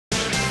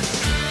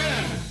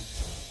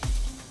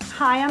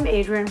Hi, I'm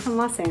Adrian from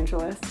Los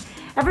Angeles.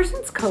 Ever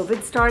since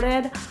COVID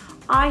started,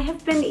 I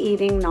have been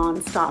eating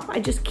nonstop. I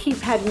just keep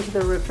heading to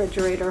the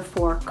refrigerator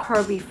for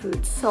carby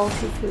foods,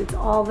 salty foods,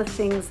 all the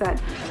things that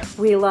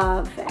we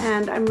love,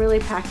 and I'm really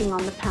packing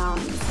on the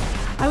pounds.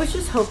 I was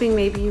just hoping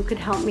maybe you could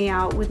help me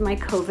out with my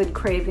COVID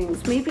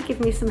cravings, maybe give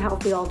me some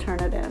healthy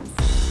alternatives.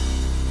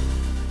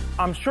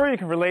 I'm sure you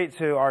can relate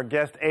to our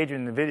guest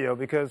Adrian in the video,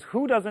 because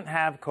who doesn't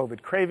have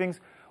COVID cravings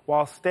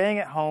while staying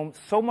at home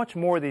so much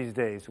more these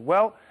days?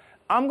 Well,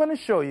 I'm going to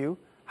show you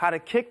how to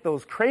kick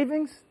those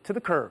cravings to the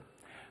curb.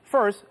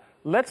 First,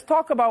 let's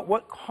talk about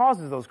what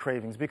causes those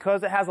cravings,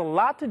 because it has a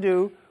lot to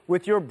do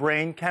with your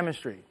brain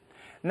chemistry.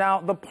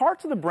 Now, the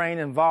parts of the brain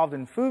involved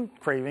in food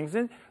cravings,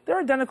 they're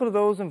identical to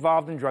those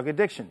involved in drug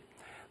addiction.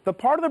 The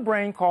part of the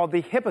brain called the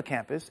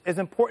hippocampus is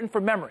important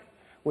for memory,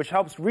 which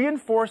helps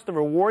reinforce the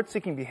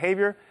reward-seeking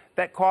behavior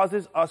that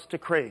causes us to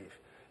crave.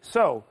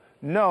 So,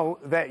 know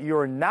that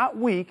you're not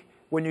weak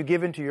when you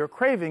give in to your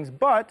cravings,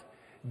 but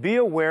be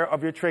aware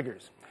of your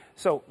triggers.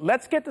 So,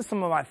 let's get to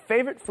some of my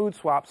favorite food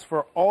swaps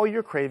for all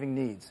your craving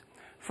needs.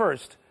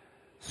 First,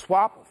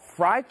 swap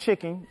fried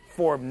chicken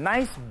for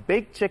nice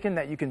baked chicken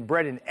that you can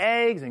bread in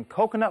eggs and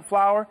coconut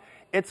flour.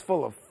 It's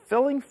full of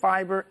filling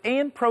fiber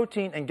and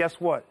protein, and guess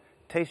what?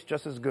 Tastes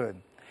just as good.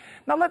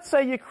 Now let's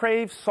say you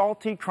crave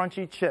salty,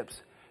 crunchy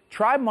chips.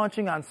 Try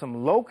munching on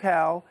some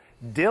low-cal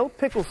dill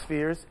pickle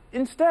spheres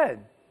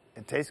instead.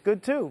 It tastes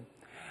good too.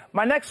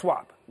 My next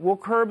swap will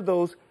curb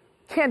those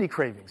candy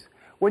cravings.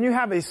 When you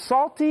have a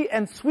salty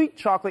and sweet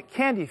chocolate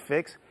candy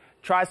fix,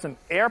 try some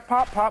air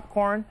pop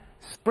popcorn,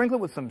 sprinkle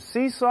it with some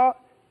sea salt,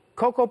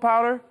 cocoa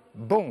powder,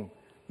 boom,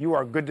 you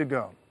are good to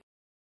go.